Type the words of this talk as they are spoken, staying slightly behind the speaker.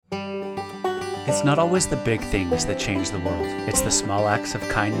It's not always the big things that change the world. It's the small acts of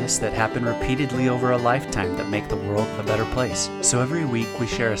kindness that happen repeatedly over a lifetime that make the world a better place. So every week we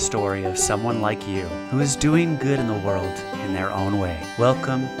share a story of someone like you who is doing good in the world in their own way.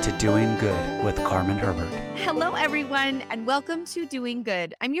 Welcome to Doing Good with Carmen Herbert. Hello, everyone, and welcome to Doing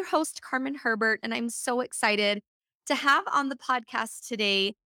Good. I'm your host, Carmen Herbert, and I'm so excited to have on the podcast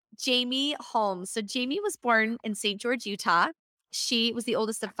today Jaime Holm. So Jaime was born in St. George, Utah. She was the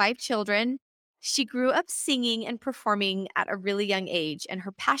oldest of 5 children. She grew up singing and performing at a really young age, and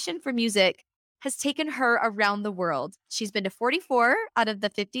her passion for music has taken her around the world. She's been to 44 out of the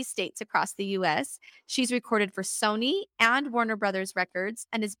 50 states across the U.S. She's recorded for Sony and Warner Brothers Records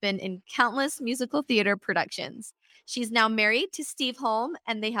and has been in countless musical theater productions. She's now married to Steve Holm,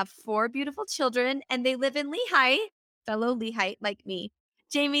 and they have 4 beautiful children, and they live in Lehigh, fellow Lehighite like me.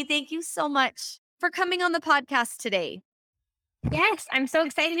 Jaime, thank you so much for coming on the podcast today. Yes, I'm so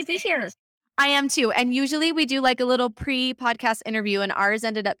excited to be here. I am too. And usually we do like a little pre-podcast interview, and ours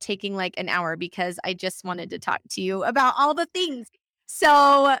ended up taking like an hour because I just wanted to talk to you about all the things.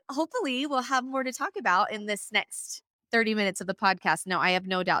 So hopefully we'll have more to talk about in this next 30 minutes of the podcast. No, I have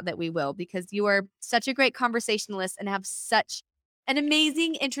no doubt that we will, because you are such a great conversationalist and have such an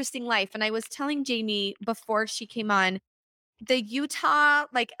amazing, interesting life. And I was telling Jaime before she came on, the Utah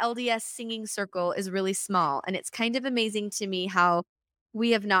like LDS singing circle is really small. And it's kind of amazing to me how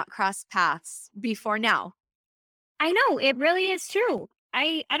we have not crossed paths before now. I know, it really is true.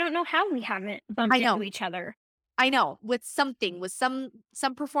 I don't know how we haven't bumped into each other. I know, with something, with some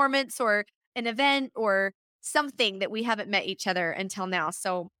performance or an event or something that we haven't met each other until now.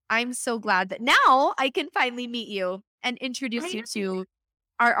 So I'm so glad that now I can finally meet you and introduce you to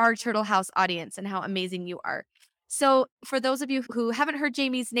our Turtle House audience and how amazing you are. So for those of you who haven't heard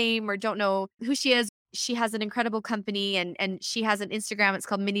Jaime's name or don't know who she is, she has an incredible company and she has an Instagram. It's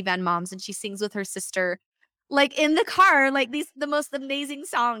called Minivan Moms, and she sings with her sister, like in the car, like the most amazing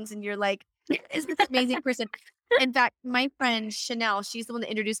songs. And you're like, is this amazing person? In fact, my friend Chanel, she's the one that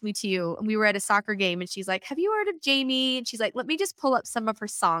introduced me to you. And we were at a soccer game, and she's like, have you heard of Jaime? And she's like, let me just pull up some of her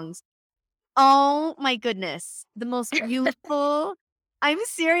songs. Oh my goodness. The most beautiful, I'm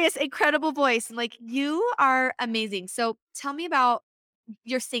serious, incredible voice. And like, you are amazing. So tell me about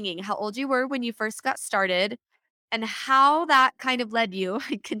your singing, how old you were when you first got started, and how that kind of led you,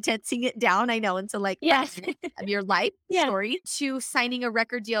 condensing it down, I know, into like of your life story, to signing a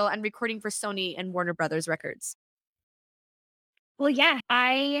record deal and recording for Sony and Warner Brothers Records. Well, yeah,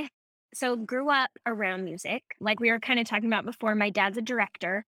 I grew up around music. Like we were kind of talking about before, my dad's a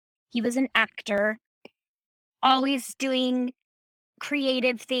director. He was an actor, always doing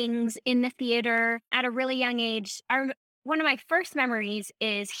creative things in the theater at a really young age. One of my first memories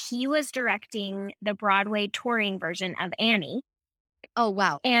is he was directing the Broadway touring version of Annie. Oh,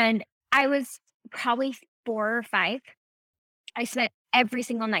 wow. And I was probably 4 or 5. I spent every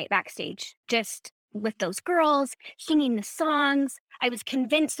single night backstage just with those girls, singing the songs. I was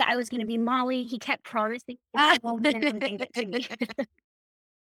convinced that I was going to be Molly. He kept promising to me.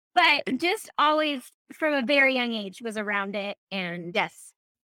 But just always from a very young age was around it, and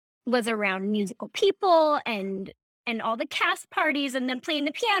was around musical people and all the cast parties, and then playing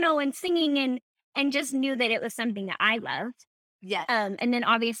the piano and singing and just knew that it was something that I loved. Yes. And then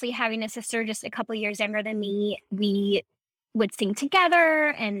obviously having a sister just a couple years younger than me, we would sing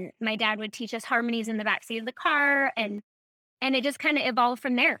together, and my dad would teach us harmonies in the backseat of the car, and it just kind of evolved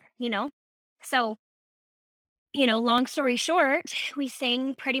from there, So, long story short, we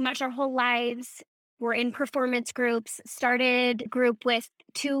sang pretty much our whole lives. We're in performance groups, started a group with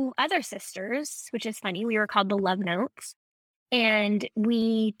 2 other sisters, which is funny. We were called the Love Notes, and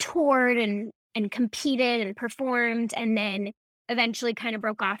we toured and competed and performed, and then eventually kind of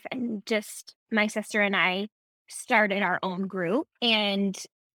broke off, and just my sister and I started our own group and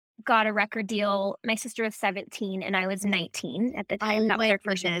got a record deal. My sister was 17 and I was 19 at the time. That was our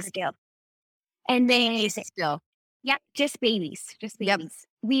first record deal. And then just babies. Yep.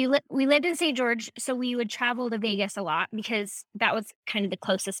 We lived in St. George, so we would travel to Vegas a lot because that was kind of the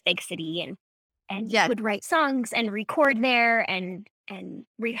closest big city, and would write songs and record there and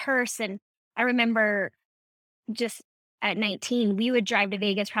rehearse. And I remember just at 19, we would drive to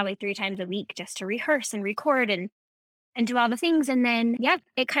Vegas probably 3 times a week just to rehearse and record and do all the things. And then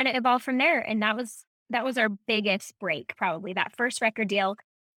it kind of evolved from there. And that was our biggest break, probably that first record deal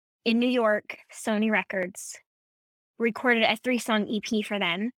in New York, Sony Records. Recorded a 3-song EP for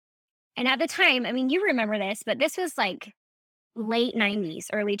them. And at the time, I mean, you remember this, but this was like late 90s,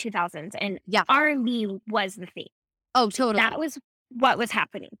 early 2000s. And R&B was the thing. Oh, totally. That was what was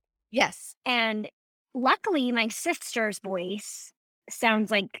happening. Yes. And luckily, my sister's voice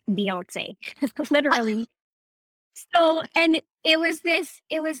sounds like Beyonce, literally. So, and it was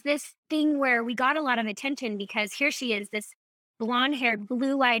this thing where we got a lot of attention because here she is, this blonde-haired,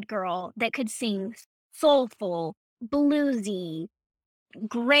 blue-eyed girl that could sing soulful, bluesy,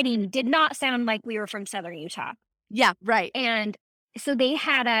 gritty, did not sound like we were from Southern Utah. Yeah, right. And so they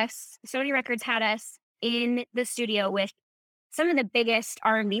had us, Sony Records had us in the studio with some of the biggest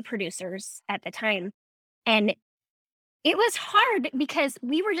R&B producers at the time. And it was hard because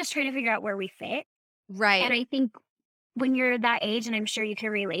we were just trying to figure out where we fit. Right. And I think when you're that age, and I'm sure you can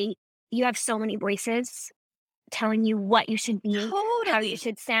relate, you have so many voices telling you what you should be, how Totally. you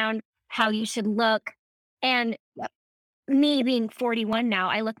should sound, how you should look. And Yep. me being 41 now,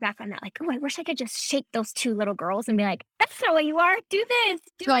 I look back on that like, oh, I wish I could just shake those two little girls and be like, that's not what you are. Do this.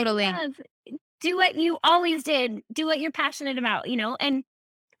 Do Totally. what you love. Do what you always did. Do what you're passionate about, you know? And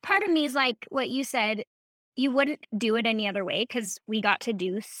part of me is like what you said, you wouldn't do it any other way because we got to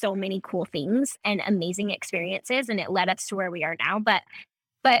do so many cool things and amazing experiences, and it led us to where we are now. But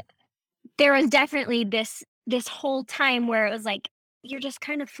there was definitely this whole time where it was like you're just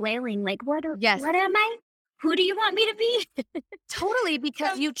kind of flailing, like, Yes. what am I? Who do you want me to be? Totally,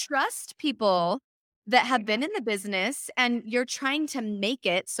 because you trust people that have been in the business and you're trying to make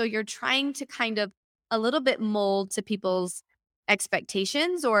it. So you're trying to kind of a little bit mold to people's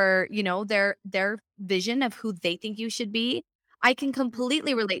expectations or, their vision of who they think you should be. I can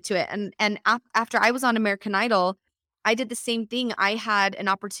completely relate to it. And after I was on American Idol, I did the same thing. I had an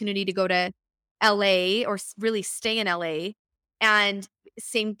opportunity to go to LA or really stay in LA. And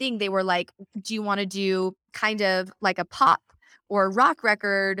same thing. They were like, do you want to do kind of like a pop or rock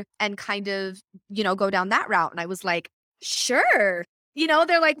record and kind of, go down that route? And I was like, sure.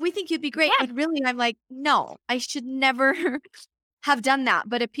 They're like, we think you'd be great. Yeah. But really, I'm like, no, I should never have done that.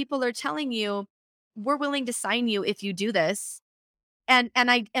 But if people are telling you, we're willing to sign you if you do this. And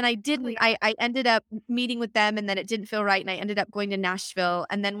I didn't, I ended up meeting with them and then it didn't feel right. And I ended up going to Nashville.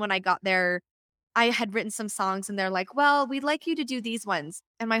 And then when I got there, I had written some songs and they're like, well, we'd like you to do these ones.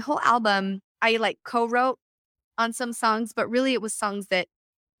 And my whole album, I like co-wrote on some songs, but really it was songs that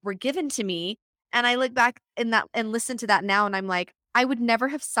were given to me. And I look back in that and listen to that now and I'm like, I would never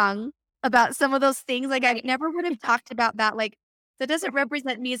have sung about some of those things. Like I never would have talked about that. Like that doesn't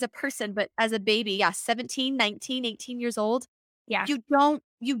represent me as a person, but as a baby, 17, 19, 18 years old, Yeah. you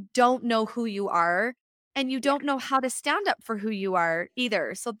don't know who you are and you don't know how to stand up for who you are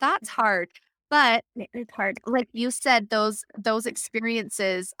either. So that's hard. But It's hard. like you said, those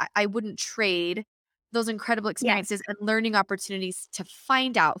experiences, I wouldn't trade those incredible experiences and learning opportunities to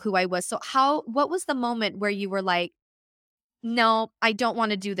find out who I was. So what was the moment where you were like, no, I don't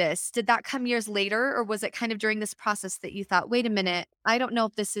want to do this? Did that come years later or was it kind of during this process that you thought, wait a minute, I don't know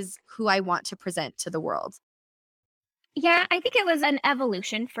if this is who I want to present to the world? Yeah, I think it was an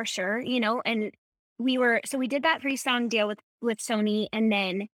evolution for sure, and we did that 3-song deal with Sony, and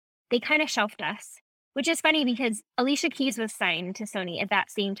then they kind of shelved us, which is funny because Alicia Keys was signed to Sony at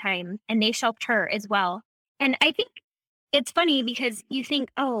that same time, and they shelved her as well. And I think it's funny because you think,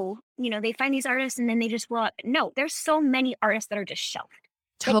 oh, they find these artists and then they just blow up. No, there's so many artists that are just shelved.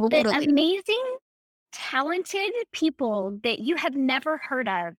 The Totally. amazing, talented people that you have never heard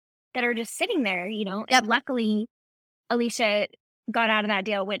of that are just sitting there, Yep. and luckily Alicia got out of that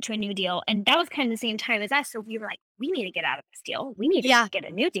deal, went to a new deal, and that was kind of the same time as us. So we were like, we need to get out of this deal. We need to get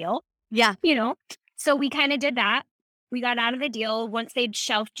a new deal, Yeah. So we kind of did that. We got out of the deal. Once they'd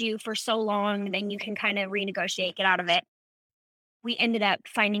shelved you for so long, then you can kind of renegotiate, get out of it. We ended up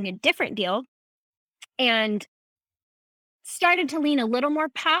finding a different deal and started to lean a little more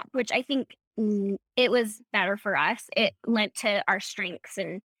pop, which I think it was better for us. It lent to our strengths,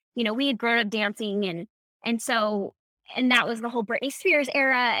 and we had grown up dancing, and so. And that was the whole Britney Spears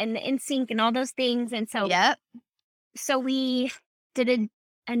era and the NSYNC and all those things. And so, Yep. so we did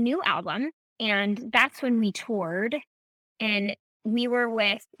a new album, and that's when we toured. And we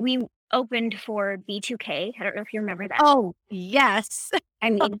opened for B2K. I don't know if you remember that. Oh, yes.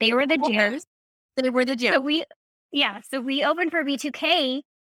 I mean, they were the jams. They were the jam. So we opened for B2K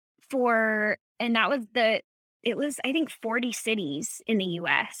and that was it was, I think, 40 cities in the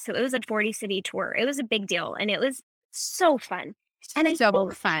US. So it was a 40 city tour. It was a big deal. And it was so fun. And It's so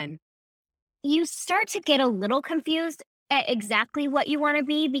fun. You start to get a little confused at exactly what you want to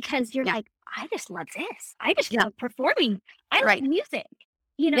be because you're like, I just love this. I just love performing. I love music,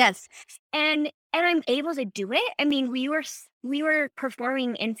 Yes. and I'm able to do it. I mean, we were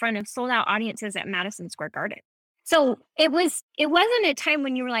performing in front of sold out audiences at Madison Square Garden. So it wasn't a time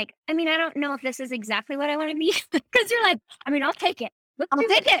when you were like, I mean, I don't know if this is exactly what I want to be because you're like, I mean, I'll take it. I'll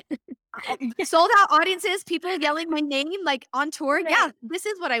take it. Sold out audiences, people yelling my name like on tour. Right. Yeah, this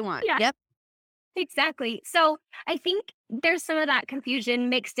is what I want. Yeah. Yep. Exactly. So I think there's some of that confusion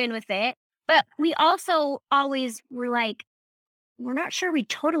mixed in with it. But we also always were like, we're not sure we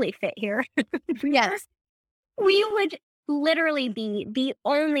totally fit here. Yes. We would literally be the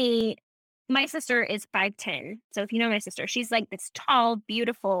only. My sister is 5'10". So if you know my sister, she's like this tall,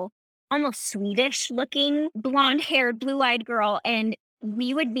 beautiful, almost Swedish looking, blonde haired, blue eyed girl. And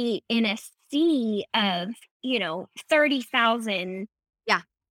we would be in a sea of, 30,000 Yeah.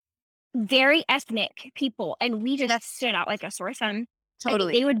 very ethnic people. And we just That's stood out like a sore thumb. And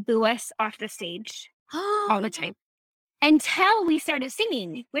totally. they would boo us off the stage all the time until we started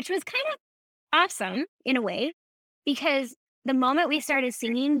singing, which was kind of awesome in a way, because the moment we started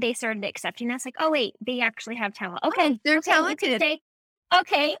singing, they started accepting us like, oh, wait, they actually have talent. Okay, They're okay, we can talented. stay.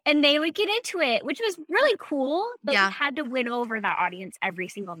 Okay. And they would get into it, which was really cool. But Yeah. we had to win over that audience every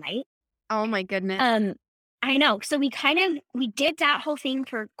single night. Oh my goodness. I know. So we did that whole thing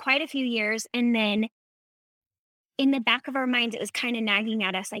for quite a few years. And then in the back of our minds, it was kind of nagging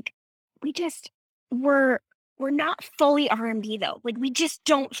at us like, we're not fully R&B though. Like we just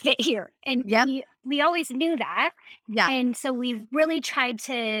don't fit here. And Yep. we always knew that. Yeah. And so we've really tried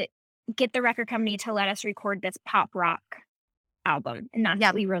to get the record company to let us record this pop rock album. And that's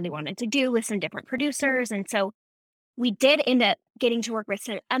what we really wanted to do with some different producers. And so we did end up getting to work with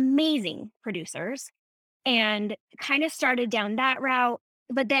some amazing producers and kind of started down that route.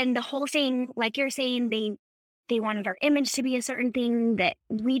 But then the whole thing, like you're saying, they wanted our image to be a certain thing that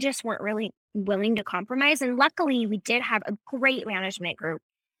we just weren't really willing to compromise. And luckily, we did have a great management group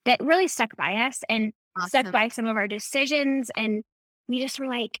that really stuck by us and stuck by some of our decisions. And we just were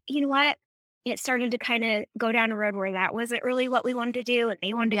like, you know what? It started to kind of go down a road where that wasn't really what we wanted to do. And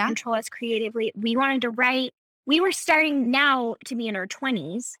they wanted to control us creatively. We wanted to write. We were starting now to be in our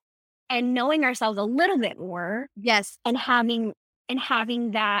 20s and knowing ourselves a little bit more. Yes. And having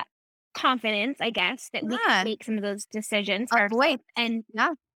that confidence, I guess, that we can make some of those decisions. And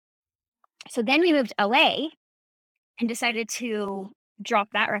so then we moved to LA and decided to drop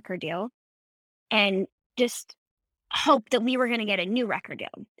that record deal and just hope that we were going to get a new record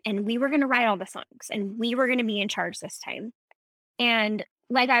deal and we were going to write all the songs and we were going to be in charge this time. And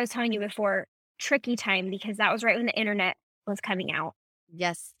like I was telling you before, tricky time because that was right when the internet was coming out.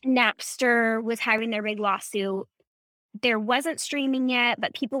 Yes. Napster was having their big lawsuit. There wasn't streaming yet,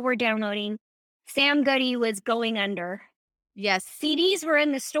 but people were downloading. Sam Goody was going under. Yes. CDs were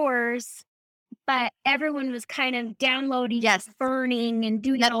in the stores, but everyone was kind of downloading, burning and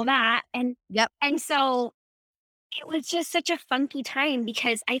doing all that. And so it was just such a funky time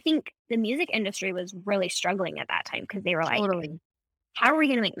because I think the music industry was really struggling at that time because they were like, how are we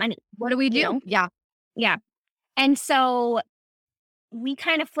going to make money? What do we do? You know? Yeah. And so we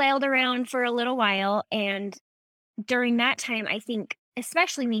kind of flailed around for a little while. And during that time, I think,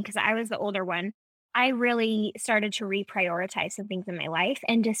 especially me, because I was the older one, I really started to reprioritize some things in my life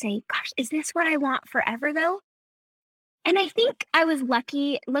and to say, gosh, is this what I want forever though? And I think I was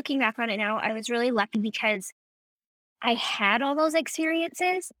lucky, looking back on it now, I was really lucky because I had all those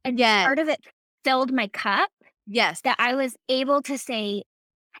experiences and part of it filled my cup. Yes. That I was able to say,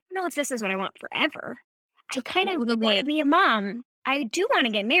 I don't know if this is what I want forever. I kind of want to be a mom. I do want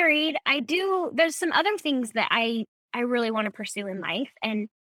to get married. There's some other things that I really want to pursue in life. And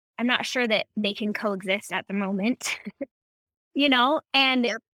I'm not sure that they can coexist at the moment, and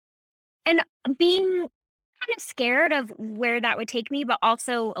being kind of scared of where that would take me, but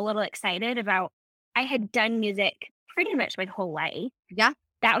also a little excited about, I had done music pretty much my whole life. Yeah.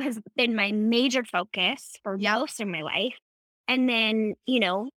 That has been my major focus for most of my life. And then,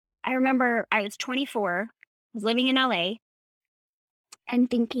 I remember I was 24, was living in LA and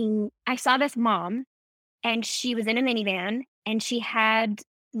thinking, I saw this mom and she was in a minivan and she had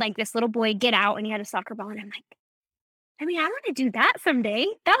like this little boy get out and he had a soccer ball. And I'm like, I want to do that someday.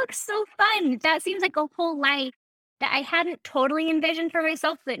 That looks so fun. That seems like a whole life that I hadn't totally envisioned for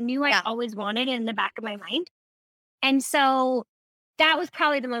myself, but knew I always wanted in the back of my mind. And so that was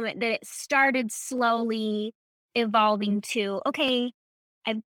probably the moment that it started slowly evolving to, okay,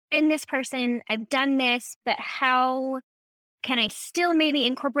 I've been this person, I've done this, but how can I still maybe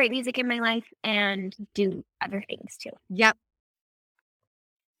incorporate music in my life and do other things too? Yep.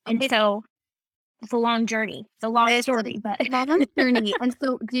 And so it's a long journey. It's a long story, but long journey. And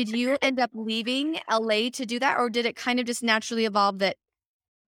so did you end up leaving LA to do that? Or did it kind of just naturally evolve that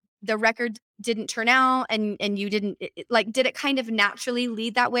the record didn't turn out and you didn't did it kind of naturally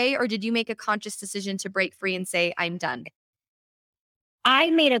lead that way? Or did you make a conscious decision to break free and say, I'm done? I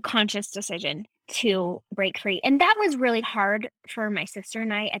made a conscious decision to break free. And that was really hard for my sister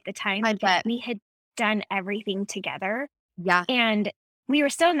and I at the time I because bet. we had done everything together. Yeah. And we were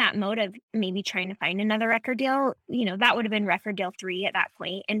still in that mode of maybe trying to find another record deal. That would have been record deal 3 at that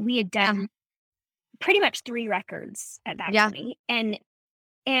point. And we had done pretty much 3 records at that Yeah. point.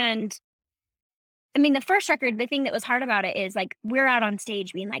 And I mean, the first record, the thing that was hard about it is like we're out on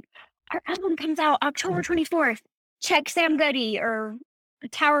stage being like, our album comes out October 24th. Check Sam Goody or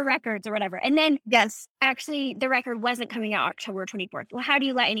Tower Records or whatever. And then Yes. actually the record wasn't coming out October 24th. Well, how do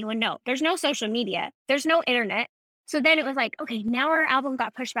you let anyone know? There's no social media. There's no internet. So then it was like, okay, now our album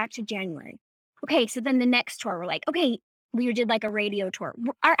got pushed back to January. Okay, so then the next tour, we're like, okay, we did like a radio tour.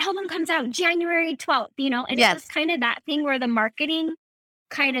 Our album comes out January 12th, and it was Yes. kind of that thing where the marketing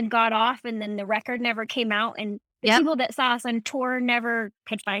kind of got off and then the record never came out. And the Yep. people that saw us on tour never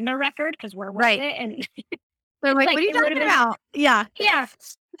could find our record because where was Right. it? And They're like, like, what are you it would've talking been- about? Yeah. yeah.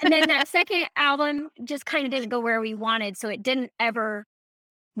 And then that second album just kind of didn't go where we wanted. So it didn't ever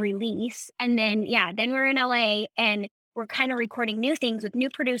release. And then, then we're in LA and we're kind of recording new things with new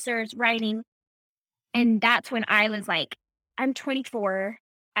producers, writing. And that's when I was like, I'm 24.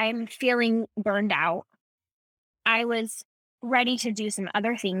 I'm feeling burned out. I was ready to do some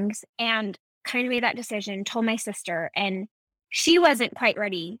other things and kind of made that decision, told my sister, and she wasn't quite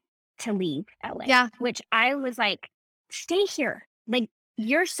ready to leave LA. Yeah. Which I was like, stay here. Like,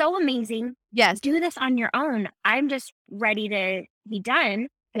 you're so amazing. Yes. Do this on your own. I'm just ready to be done.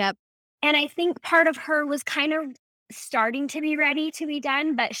 Yep. And I think part of her was kind of starting to be ready to be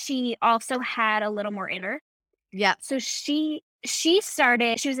done, but she also had a little more in her. Yeah. So she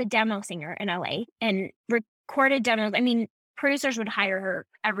was a demo singer in LA and recorded demos. I mean, producers would hire her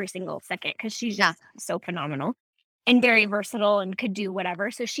every single second because she's just so phenomenal and very versatile and could do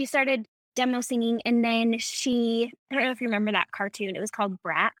whatever. So she started demo singing, and then I don't know if you remember that cartoon. It was called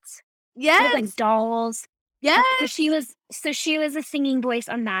Bratz. It Yes. was like dolls. Yes. So she was a singing voice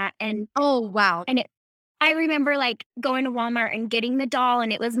on that. And Oh, wow. I remember like going to Walmart and getting the doll,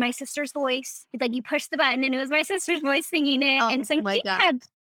 and it was my sister's voice. It's like you push the button and it was my sister's voice singing it. Oh, and so my we God. had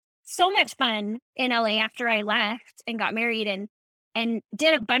so much fun in LA after I left and got married and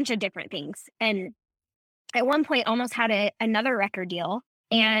did a bunch of different things. And at one point almost had another record deal.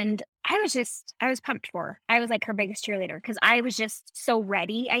 And I was pumped for her. I was like her biggest cheerleader because I was just so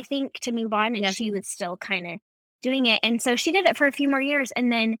ready, I think, to move on. And she was still kind of doing it. And so she did it for a few more years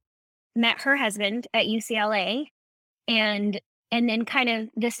and then met her husband at UCLA and then kind of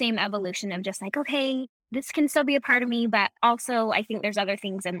the same evolution of just like, okay, this can still be a part of me, but also I think there's other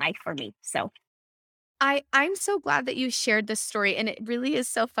things in life for me. So I'm so glad that you shared this story. And it really is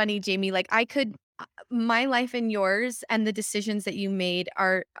so funny, Jamie. Like my life and yours and the decisions that you made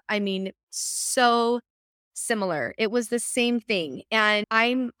are, I mean, so similar. It was the same thing. And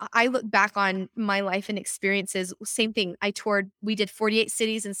I look back on my life and experiences, same thing. We did 48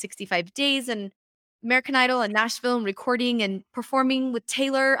 cities in 65 days and American Idol and Nashville and recording and performing with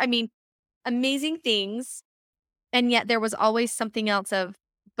Taylor. I mean, amazing things. And yet there was always something else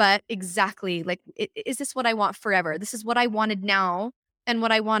but exactly like, is this what I want forever? This is what I wanted now and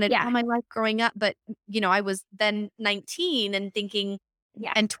what I wanted all my life growing up. But, I was then 19 and thinking,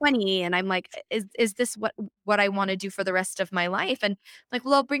 and 20. And I'm like, is this what I want to do for the rest of my life? And like,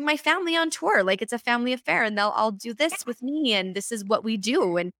 well, I'll bring my family on tour. Like it's a family affair and they'll all do this with me. And this is what we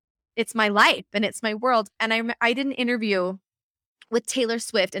do. And it's my life and it's my world. And I did an interview with Taylor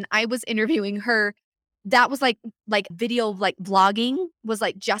Swift and I was interviewing her. That was like video, like vlogging was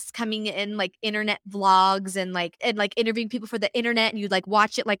like just coming in, like internet vlogs and interviewing people for the internet. And you'd like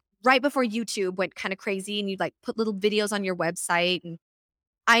watch it like right before YouTube went kind of crazy and you'd like put little videos on your website. And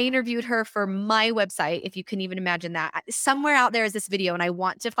I interviewed her for my website, if you can even imagine that. Somewhere out there is this video and I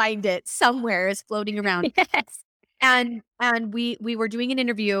want to find it. Somewhere is floating around. Yes. And we were doing an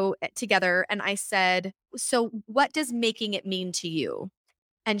interview together and I said, so what does making it mean to you?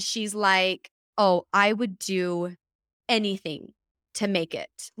 And she's like, oh, I would do anything to make it.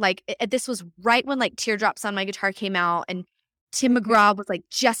 Like this was right when like Teardrops on My Guitar came out and Tim McGraw was like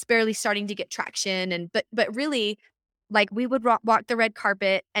just barely starting to get traction. And but really, like we would walk the red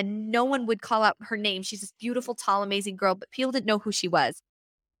carpet and no one would call out her name. She's this beautiful, tall, amazing girl, but people didn't know who she was.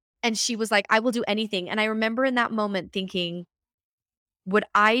 And she was like, I will do anything. And I remember in that moment thinking, would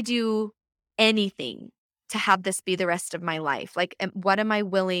I do anything to have this be the rest of my life? Like, what am I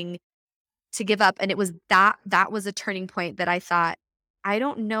willing to give up? And it was that was a turning point that I thought, I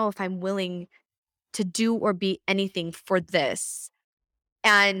don't know if I'm willing to do or be anything for this.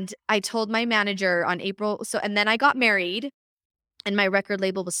 And I told my manager on April. And then I got married and my record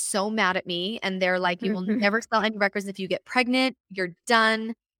label was so mad at me. And they're like, you will never sell any records. If you get pregnant, you're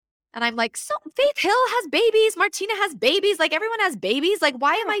done. And I'm like, so Faith Hill has babies. Martina has babies. Like everyone has babies. Like,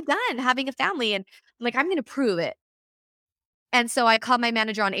 why am I done having a family? And I'm like, I'm going to prove it. And so I called my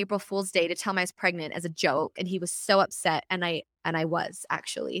manager on April Fool's Day to tell him I was pregnant as a joke. And he was so upset. And I was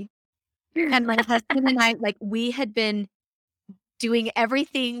actually. And my husband and I, like, we had been doing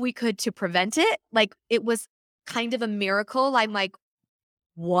everything we could to prevent it. Like, it was kind of a miracle. I'm like,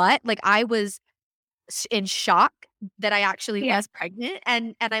 what? Like, I was in shock that I actually was pregnant.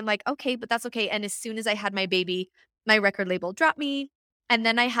 And I'm like, okay, but that's okay. And as soon as I had my baby, my record label dropped me. And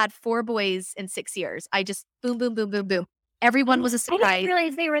then I had 4 boys in 6 years. I just boom, boom, boom, boom, boom. Everyone was a I surprise. didn't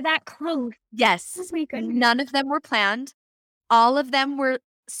realize they were that close. Yes. Oh my goodness. None of them were planned. All of them were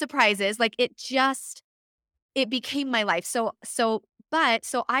surprises. Like it became my life. So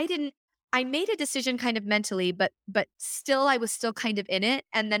I made a decision kind of mentally, but still I was still kind of in it.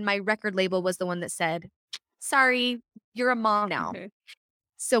 And then my record label was the one that said, sorry, you're a mom now.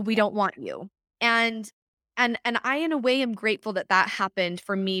 So we don't want you. And I, in a way, am grateful that happened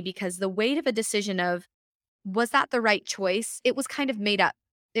for me, because the weight of a decision of, was that the right choice? It was kind of made up.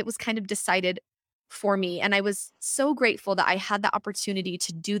 It was kind of decided for me. And I was so grateful that I had the opportunity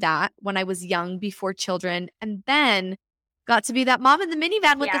to do that when I was young, before children, and then got to be that mom in the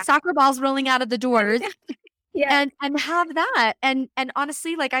minivan with the soccer balls rolling out of the doors. And have that. And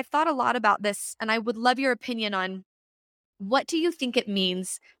honestly, like, I've thought a lot about this, and I would love your opinion on, what do you think it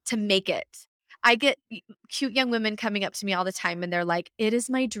means to make it? I get cute young women coming up to me all the time, and they're like, it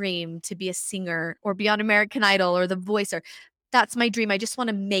is my dream to be a singer or be on American Idol or The Voice, or that's my dream. I just want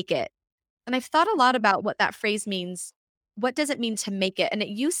to make it. And I've thought a lot about what that phrase means. What does it mean to make it? And it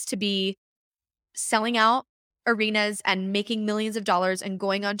used to be selling out arenas and making millions of dollars and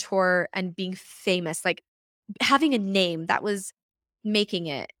going on tour and being famous, like having a name. That was making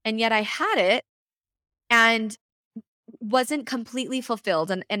it. And yet I had it and wasn't completely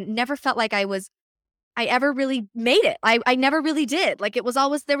fulfilled, and never felt like I ever really made it. I never really did. Like, it was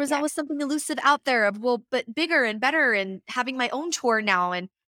always, there was always something elusive out there of, well, but bigger and better, and having my own tour now.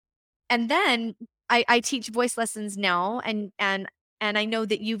 And then I teach voice lessons now, and I know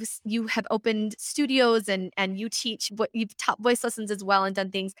that you have opened studios, and you teach, what you've taught voice lessons as well, and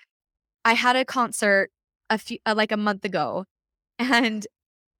done things. I had a concert like a month ago, and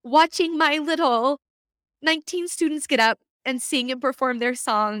watching my little 19 students get up and sing and perform their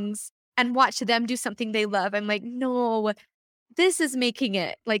songs and watch them do something they love, I'm like, no, this is making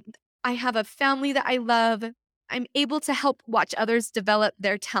it. Like, I have a family that I love. I'm able to help watch others develop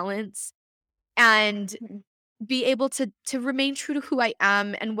their talents and be able to remain true to who I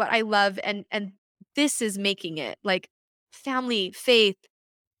am and what I love. And this is making it. Like, family, faith,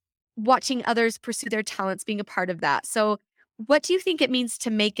 watching others pursue their talents, being a part of that. So what do you think it means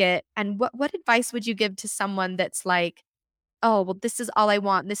to make it? And what advice would you give to someone that's like, oh, well, this is all I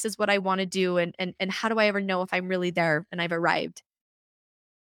want. This is what I want to do. And how do I ever know if I'm really there and I've arrived?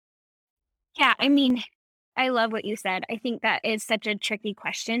 Yeah, I mean, I love what you said. I think that is such a tricky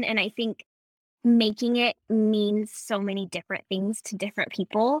question. And I think making it means so many different things to different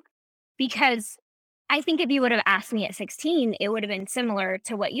people, because I think if you would have asked me at 16, it would have been similar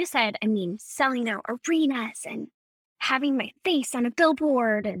to what you said. I mean, selling out arenas and having my face on a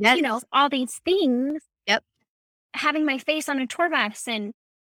billboard and, all these things. Yep. Having my face on a tour bus and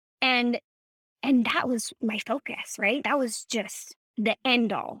that was my focus, right? That was just the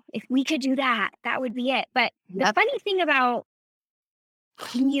end all. If we could do that, that would be it. But the funny thing about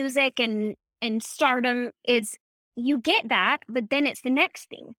music and stardom is, you get that, but then it's the next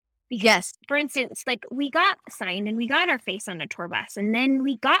thing. Because, for instance, like, we got signed and we got our face on a tour bus, and then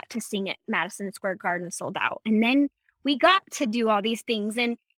we got to sing at Madison Square Garden sold out, and then we got to do all these things,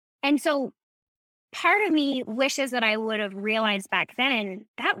 and so part of me wishes that I would have realized back then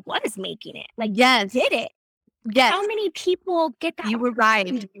that was making it. Like, did it? Yes. How many people get that? You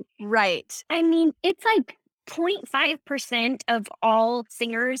arrived. Right. I mean, it's like 0.5% of all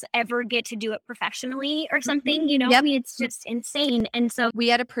singers ever get to do it professionally or something, I mean, it's just insane. And so we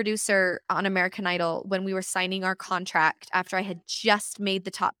had a producer on American Idol when we were signing our contract after I had just made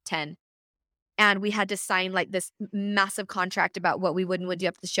the top 10. And we had to sign like this massive contract about what we would and would do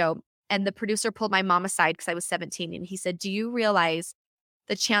after the show. And the producer pulled my mom aside, because I was 17. And he said, do you realize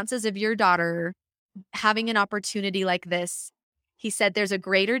the chances of your daughter having an opportunity like this? He said, there's a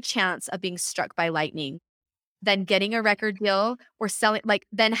greater chance of being struck by lightning than getting a record deal or selling, like,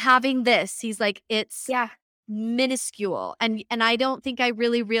 than having this. He's like, it's minuscule. And I don't think I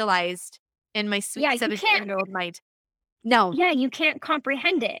really realized in my sweet 17-year-old mind. No. Yeah, you can't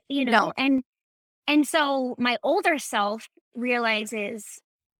comprehend it, No. And so my older self realizes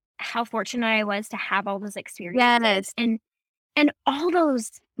how fortunate I was to have all those experiences. Yes. And all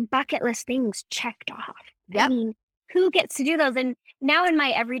those bucket list things checked off. I Yep. mean, who gets to do those? And now in my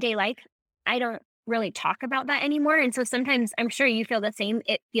everyday life, I don't really talk about that anymore. And so sometimes I'm sure you feel the same.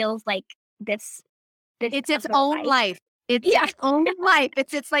 It feels like this It's its other own life. life. It's Yeah. its own life.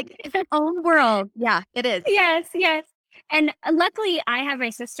 It's like its own world. Yeah, it is. Yes, yes. And luckily I have my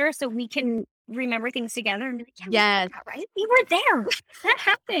sister, so we can remember things together and be like, yeah, we Yes. did that, right? We were there. That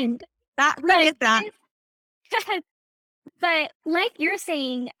happened. That But is that. but like you're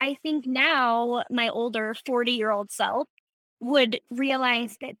saying, I think now my older 40-year-old self would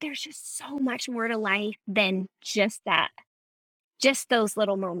realize that there's just so much more to life than just that, just those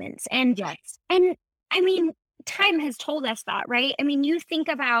little moments. Yes. And I mean, time has told us that, right? I mean, you think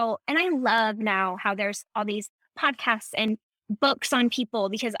about, and I love now how there's all these podcasts and books on people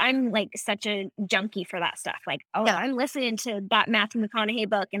because I'm like such a junkie for that stuff. Like, oh, Yeah. I'm listening to that Matthew McConaughey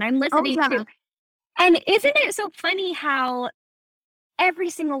book and I'm Oh, listening yeah. to, and isn't it so funny how every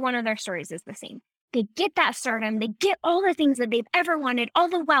single one of their stories is the same? They get that stardom, they get all the things that they've ever wanted, all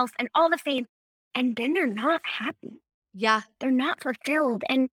the wealth and all the fame, and then they're not happy. Yeah. They're not fulfilled.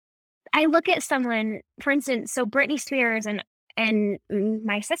 And I look at someone, for instance, so Britney Spears and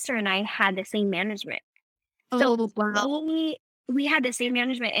my sister and I had the same management. So Oh, wow. we had the same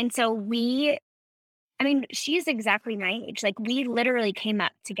management. And so I mean, she's exactly my age. Like we literally came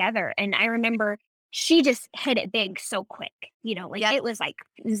up together. And I remember she just hit it big so quick, like Yep. it was like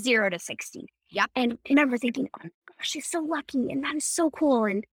 0 to 60. Yep. And I remember thinking, oh my gosh, she's so lucky. And that is so cool.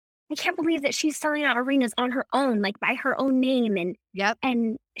 And I can't believe that she's selling out arenas on her own, like by her own name. Yep.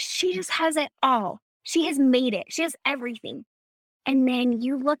 And she just has it all. She has made it. She has everything. And then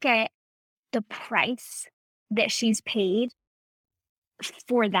you look at the price that she's paid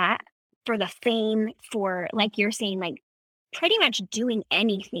for that, for the fame, for like you're saying, like pretty much doing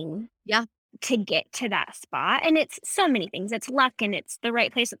anything Yeah. to get to that spot. And it's so many things. It's luck and it's the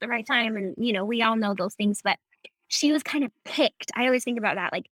right place at the right time. And, we all know those things, but she was kind of picked. I always think about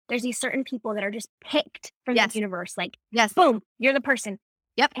that. Like there's these certain people that are just picked from Yes. the universe. Like, Yes. boom, you're the person.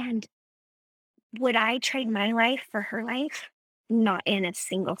 Yep. And would I trade my life for her life? Not in a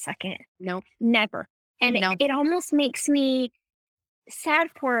single second. No. Never. And No. it almost makes me sad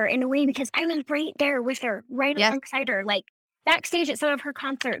for her in a way because I was right there with her, right Yes. alongside her, like backstage at some of her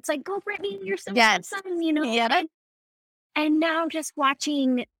concerts. Like, go Brittany, you're so Yes. awesome, Yeah. And now just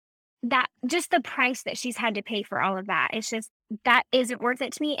watching that, just the price that she's had to pay for all of that, it's just that isn't worth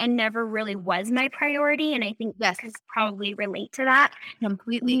it to me and never really was my priority. And I think Yes. because probably relate to that.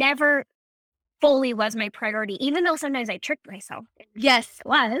 Completely. Never fully was my priority, even though sometimes I tricked myself. Yes. It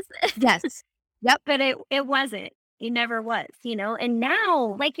was. Yes. Yep. But it wasn't. It never was, And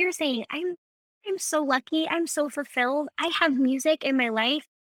now, like you're saying, I'm so lucky. I'm so fulfilled. I have music in my life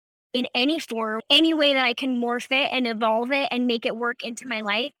in any form, any way that I can morph it and evolve it and make it work into my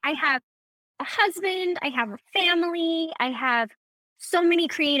life. I have a husband, I have a family, I have so many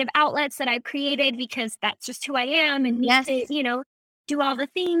creative outlets that I've created because that's just who I am and need Yes. to, do all the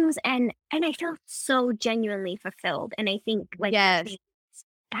things and I feel so genuinely fulfilled. And I think like Yes.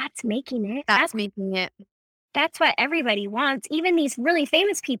 that's making it. That's making it. That's what everybody wants. Even these really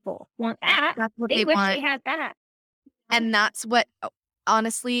famous people want that. That's what They they wish want. they had that. And that's what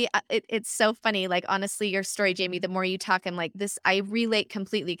honestly, it's so funny. Like, honestly, your story, Jamie, the more you talk, I'm like, this, I relate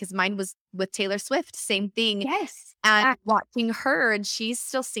completely because mine was with Taylor Swift, same thing. Yes. And watching her, and she's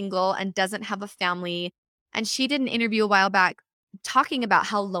still single and doesn't have a family. And she did an interview a while back talking about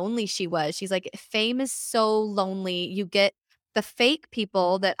how lonely she was. She's like, fame is so lonely. You get the fake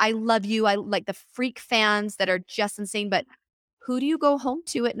people that I love you. I like the freak fans that are just insane. But who do you go home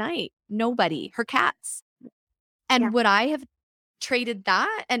to at night? Nobody. Her cats. And Yeah. would I have traded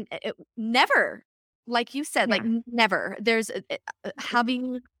that? And never, like you said, like never. There's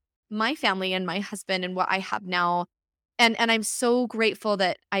having my family and my husband and what I have now. And I'm so grateful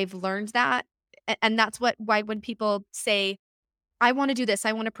that I've learned that. And that's why when people say, I want to do this,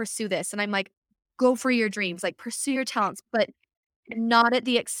 I want to pursue this. And I'm like, go for your dreams, like pursue your talents, but not at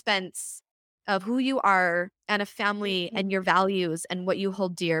the expense of who you are and a family and your values and what you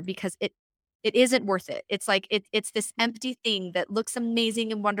hold dear, because it isn't worth it. It's like it's this empty thing that looks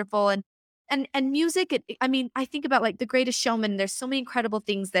amazing and wonderful. And music, I mean, I think about like The Greatest Showman. There's so many incredible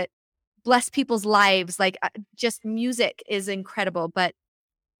things that bless people's lives. Like just music is incredible, but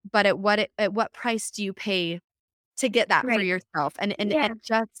at what price do you pay to get that for Right. yourself? And Yeah.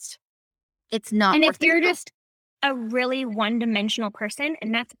 just it's not And worth if you're it. just a really one-dimensional person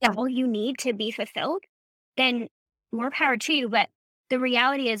and that's all you need to be fulfilled, then more power to you. But the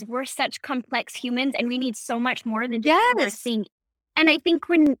reality is we're such complex humans and we need so much more than just one Yes. thing. And I think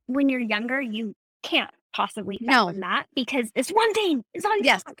when you're younger, you can't possibly No. fathom that, because it's one thing. It's all you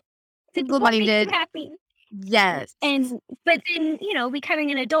Yes. want. It's what makes you Single-minded. happy. Yes. But then,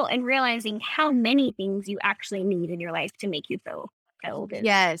 becoming an adult and realizing how many things you actually need in your life to make you feel fulfilled.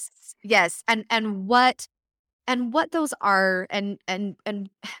 Yes. Yes. And what those are, and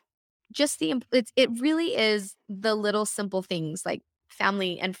just it really is the little simple things like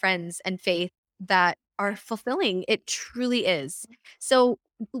family and friends and faith that are fulfilling. It truly is. So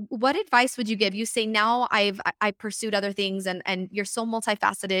what advice would you give? You say now I pursued other things, and you're so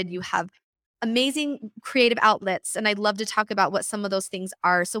multifaceted. You have amazing creative outlets, and I'd love to talk about what some of those things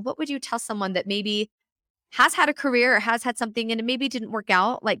are. So what would you tell someone that maybe has had a career or has had something and it maybe didn't work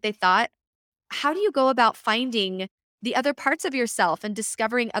out like they thought? How do you go about finding the other parts of yourself and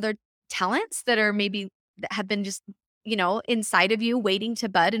discovering other talents that are maybe that have been just, inside of you waiting to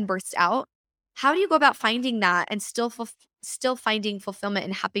bud and burst out? How do you go about finding that and still finding fulfillment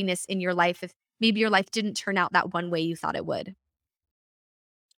and happiness in your life if maybe your life didn't turn out that one way you thought it would?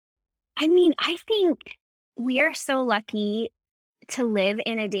 I mean, I think we are so lucky to live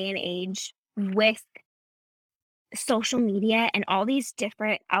in a day and age with social media and all these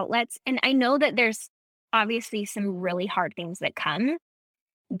different outlets. And I know that there's obviously some really hard things that come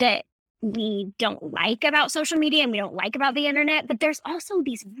that we don't like about social media and we don't like about the internet, but there's also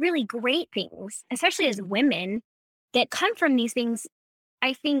these really great things, especially as women, that come from these things.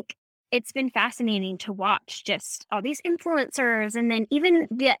 I think it's been fascinating to watch just all these influencers and then even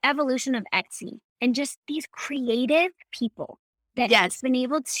the evolution of Etsy and just these creative people that have Yes. been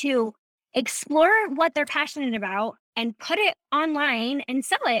able to explore what they're passionate about and put it online and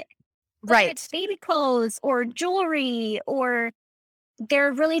sell it. Whether Right. it's baby clothes or jewelry, or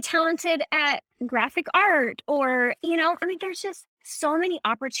they're really talented at graphic art, or, I mean, there's just so many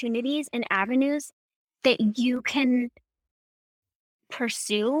opportunities and avenues that you can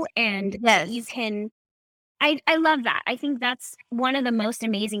pursue and that you Yes. can. I love that. I think that's one of the most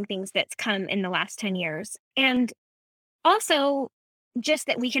amazing things that's come in the last 10 years. And also just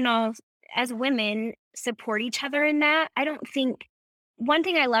that we can all, as women, support each other in that. I don't think one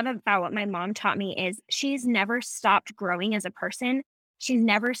thing I love about what my mom taught me is she's never stopped growing as a person. She's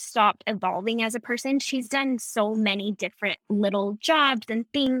never stopped evolving as a person. She's done so many different little jobs and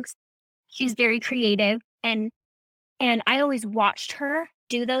things. She's very creative, and I always watched her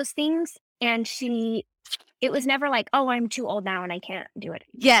do those things, and it was never like, "Oh, I'm too old now and I can't do it."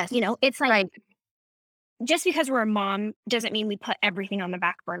 Yes. It's like, Right. just because we're a mom doesn't mean we put everything on the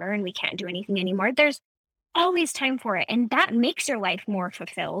back burner and we can't do anything anymore. There's always time for it, and that makes your life more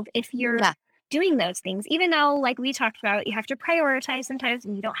fulfilled if you're Yeah. doing those things. Even though, like we talked about, you have to prioritize sometimes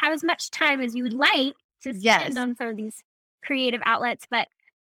and you don't have as much time as you would like to spend Yes. on some of these creative outlets, but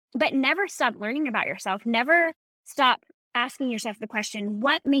never stop learning about yourself. Never stop asking yourself the question,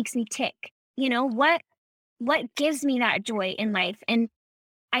 what makes me tick? What gives me that joy in life? And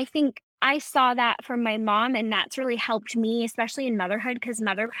I think I saw that from my mom, and that's really helped me, especially in motherhood, because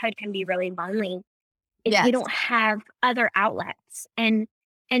motherhood can be really lonely if you Yes. don't have other outlets. And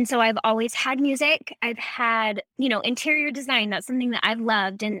so I've always had music. I've had, interior design. That's something that I've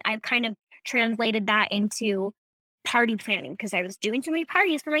loved, and I've kind of translated that into party planning because I was doing so many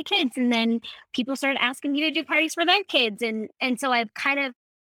parties for my kids, and then people started asking me to do parties for their kids, and so I've kind of,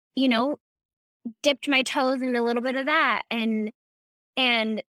 you know, dipped my toes in a little bit of that, and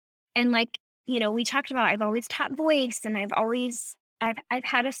like, we talked about, I've always taught voice, and I've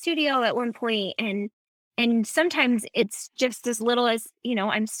had a studio at one point, and sometimes it's just as little as,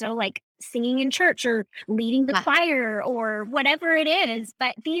 I'm still like singing in church or leading the Yeah. choir or whatever it is.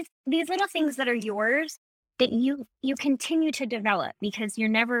 But these little things that are yours that you continue to develop because you're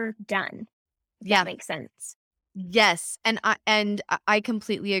never done. If Yeah. that makes sense. Yes, and I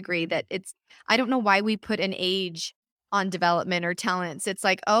completely agree that I don't know why we put an age on development or talents. It's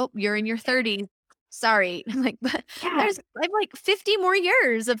like, "Oh, you're in your 30s. Sorry." I'm like, "But Yeah. I'm like 50 more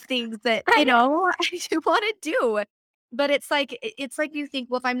years of things that, I know. I do wanna do." But it's like you think,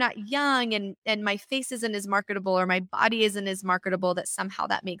 "Well, if I'm not young and my face isn't as marketable or my body isn't as marketable, that somehow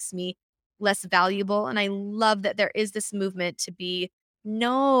that makes me less valuable." And I love that there is this movement to be,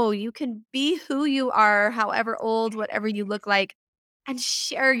 no, you can be who you are, however old, whatever you look like, and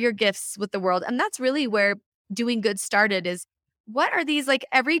share your gifts with the world. And that's really where doing good started is what are these like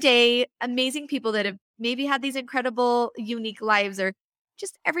everyday amazing people that have maybe had these incredible, unique lives or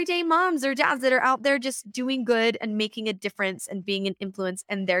just everyday moms or dads that are out there just doing good and making a difference and being an influence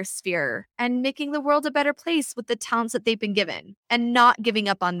in their sphere and making the world a better place with the talents that they've been given and not giving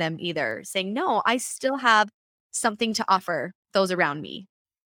up on them either, saying, no, I still have something to offer those around me.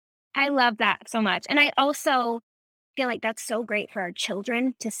 I love that so much. And I also feel like that's so great for our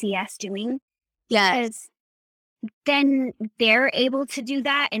children to see us doing. Yes. then they're able to do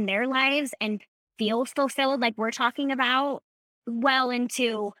that in their lives and feel fulfilled like we're talking about well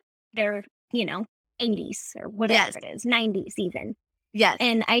into their, 80s or whatever Yes. it is, 90s even. Yes.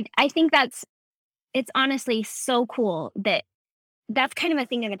 And I think it's honestly so cool that that's kind of a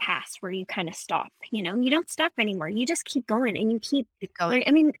thing in the past where you kind of stop, you don't stop anymore. You just keep going and you keep Keep going. learning.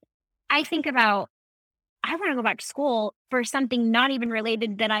 I mean, I think about, I want to go back to school for something not even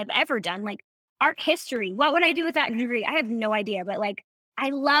related that I've ever done, like art history. What would I do with that degree? I have no idea, but like, I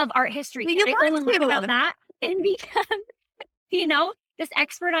love art history. Well, Can you I go want and learn about to. that and become, this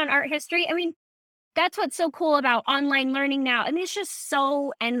expert on art history? I mean, that's what's so cool about online learning now. And it's just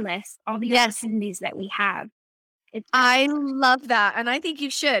so endless, all the Yes. opportunities that we have. I love that. And I think you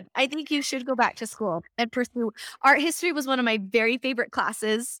should. I think you should go back to school and pursue art history. Was one of my very favorite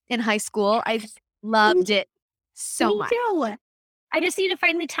classes in high school. I loved it so Me much. too. I just need to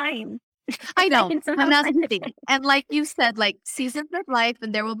find the time. I know. can somehow And that's find the thing. And like you said, like seasons of life,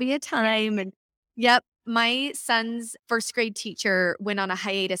 and there will be a time. And yep, my son's first grade teacher went on a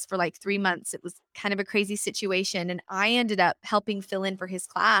hiatus for like 3 months. It was kind of a crazy situation. And I ended up helping fill in for his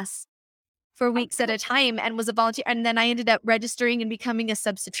class for weeks at a time and was a volunteer. And then I ended up registering and becoming a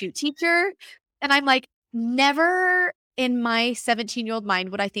substitute teacher. And I'm like, never in my 17-year-old mind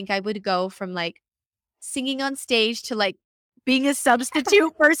would I think I would go from like singing on stage to like being a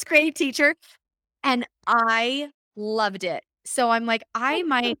substitute first grade teacher. And I loved it. So I'm like, I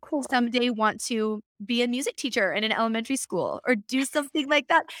might cool. someday want to be a music teacher in an elementary school or do something like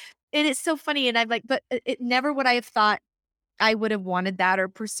that. And it's so funny. And I'm like, but it never would I have thought I would have wanted that or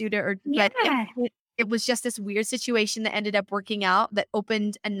pursued it but Yeah. it was just this weird situation that ended up working out that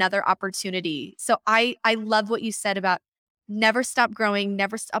opened another opportunity. So I love what you said about never stop growing,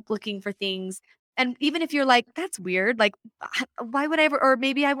 never stop looking for things. And even if you're like, that's weird, like why would I ever, or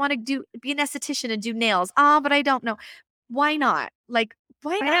maybe I want to be an esthetician and do nails. But I don't know. Why not? Like,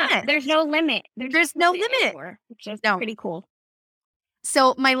 why not? There's no limit. There's no limit. Anymore, which is No. pretty cool.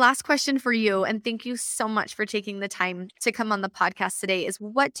 So my last question for you, and thank you so much for taking the time to come on the podcast today, is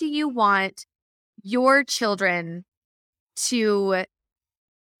what do you want your children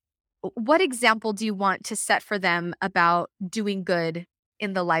what example do you want to set for them about doing good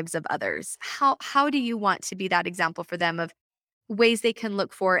in the lives of others? How do you want to be that example for them of ways they can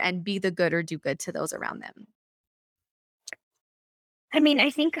look for and be the good or do good to those around them? I mean, I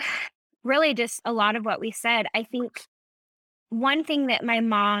think really just a lot of what we said. I think one thing that my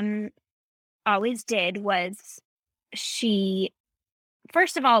mom always did was she,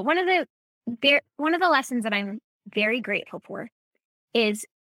 first of all, one of the lessons that I'm very grateful for is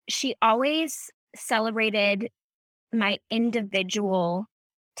she always celebrated my individual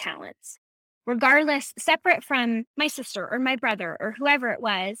talents, regardless, separate from my sister or my brother or whoever it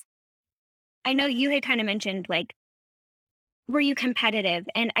was. I know you had kind of mentioned, like, were you competitive?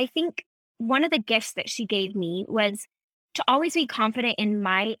 And I think one of the gifts that she gave me was to always be confident in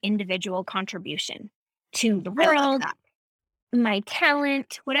my individual contribution to the I love world, that. my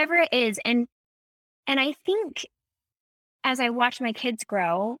talent, whatever it is. And I think as I watch my kids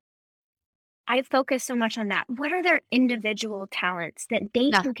grow, I focus so much on that. What are their individual talents that they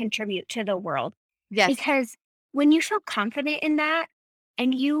Yeah. can contribute to the world? Yes. Because when you feel confident in that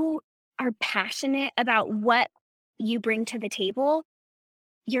and you are passionate about what you bring to the table,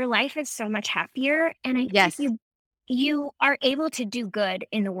 your life is so much happier. And I Yes. think you are able to do good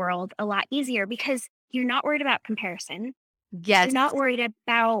in the world a lot easier because you're not worried about comparison. Yes. You're not worried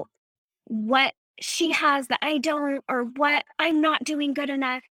about what she has that I don't, or what I'm not doing good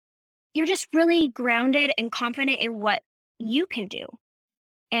enough. You're just really grounded and confident in what you can do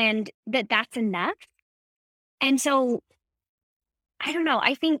and that's enough. And so I don't know.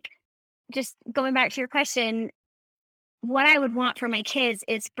 I think just going back to your question, what I would want for my kids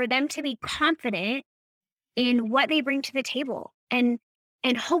is for them to be confident in what they bring to the table. And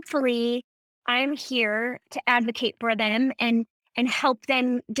hopefully I'm here to advocate for them and help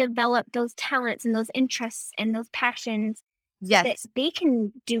them develop those talents and those interests and those passions so that Yes. they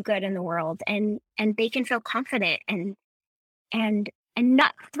can do good in the world and they can feel confident and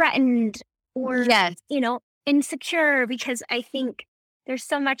not threatened or Yes. insecure, because I think there's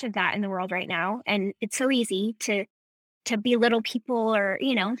so much of that in the world right now, and it's so easy to belittle people or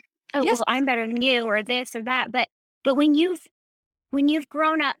oh Yes. well, I'm better than you or this or that, but when you've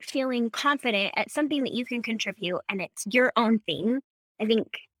grown up feeling confident at something that you can contribute and it's your own thing, I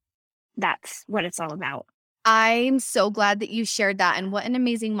think that's what it's all about. I'm so glad that you shared that, and what an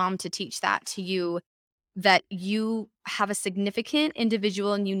amazing mom to teach that to you that you have a significant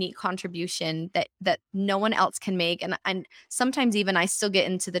individual and unique contribution that no one else can make. And sometimes even I still get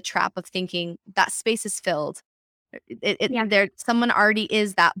into the trap of thinking that space is filled. Yeah. Someone already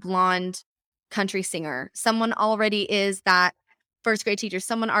is that blonde country singer. Someone already is that first grade teacher.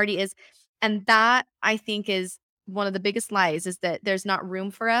 Someone already is. And that, I think, is one of the biggest lies, is that there's not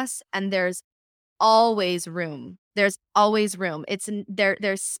room for us, and there's always room. There's always room.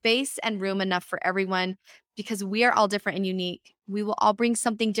 There's space and room enough for everyone, because we are all different and unique. We will all bring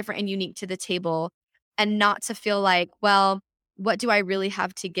something different and unique to the table, and not to feel like, well, what do I really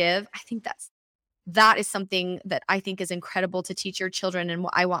have to give? I think that is something that I think is incredible to teach your children. And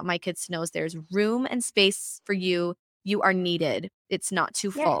what I want my kids to know is there's room and space for you. You are needed. It's not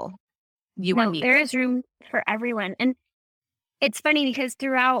too Yes. full. You are No, needed. there is room for everyone. And it's funny because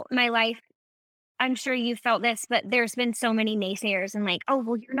throughout my life, I'm sure you felt this, but there's been so many naysayers and like, oh,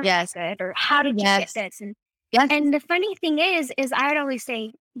 well, you're not Yes. that good, or how did you get Yes. this? Yes. And the funny thing is I'd always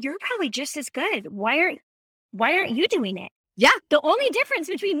say, you're probably just as good. Why aren't you doing it? Yeah. The only difference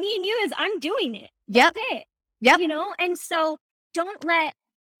between me and you is I'm doing it. Yep. That's it. Yep. You know? And so don't let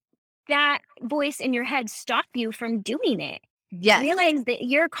that voice in your head stop you from doing it. Yes. Realize that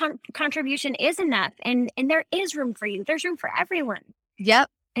your contribution is enough, and there is room for you. There's room for everyone. Yep.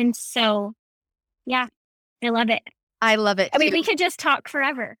 And so, yeah, I love it. I love it. I mean, too. we could just talk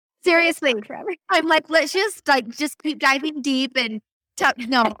forever. Seriously. Talk forever. I'm like, let's just keep diving deep and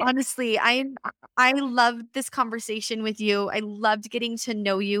no, honestly, I loved this conversation with you. I loved getting to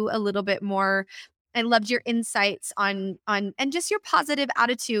know you a little bit more. I loved your insights on and just your positive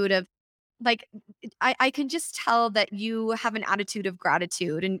attitude of, like, I can just tell that you have an attitude of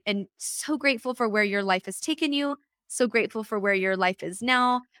gratitude, and so grateful for where your life has taken you, so grateful for where your life is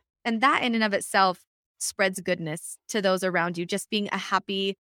now. And that in and of itself spreads goodness to those around you, just being a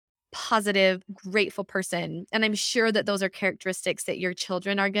happy, positive, grateful person. And I'm sure that those are characteristics that your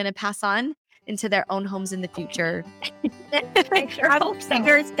children are going to pass on into their own homes in the future. I sure hope so.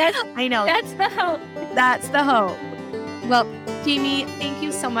 I know. That's the hope. That's the hope. Well, Jamie, thank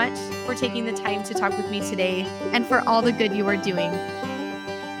you so much for taking the time to talk with me today, and for all the good you are doing.